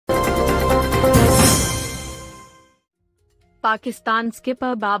Pakistan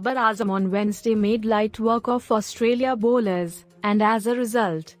skipper Babar Azam on Wednesday made light work of Australia bowlers, and as a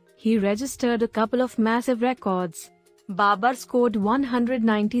result, he registered a couple of massive records. Babar scored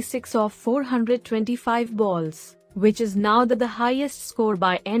 196 off 425 balls, which is now the highest score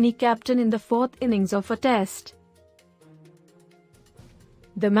by any captain in the fourth innings of a test.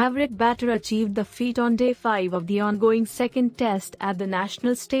 The maverick batter achieved the feat on day 5 of the ongoing second test at the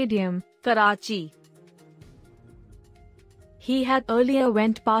National Stadium, Karachi. He had earlier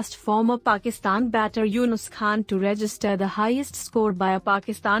went past former Pakistan batter NYOOOZ Khan to register the highest score by a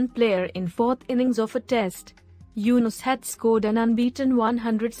Pakistan player in fourth innings of a test. NYOOOZ had scored an unbeaten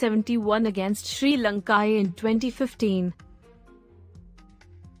 171 against Sri Lanka in 2015.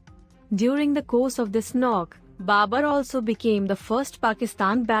 During the course of this knock, Babar also became the first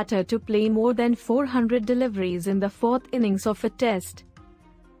Pakistan batter to play more than 400 deliveries in the fourth innings of a test.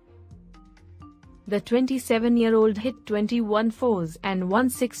 The 27-year-old hit 21 fours and 1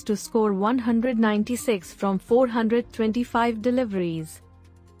 6 to score 196 from 425 deliveries.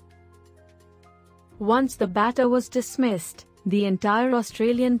 Once the batter was dismissed, the entire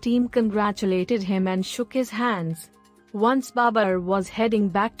Australian team congratulated him and shook his hands. Once Babar was heading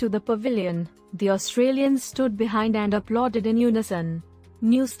back to the pavilion, the Australians stood behind and applauded in unison.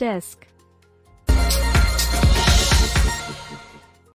 News Desk.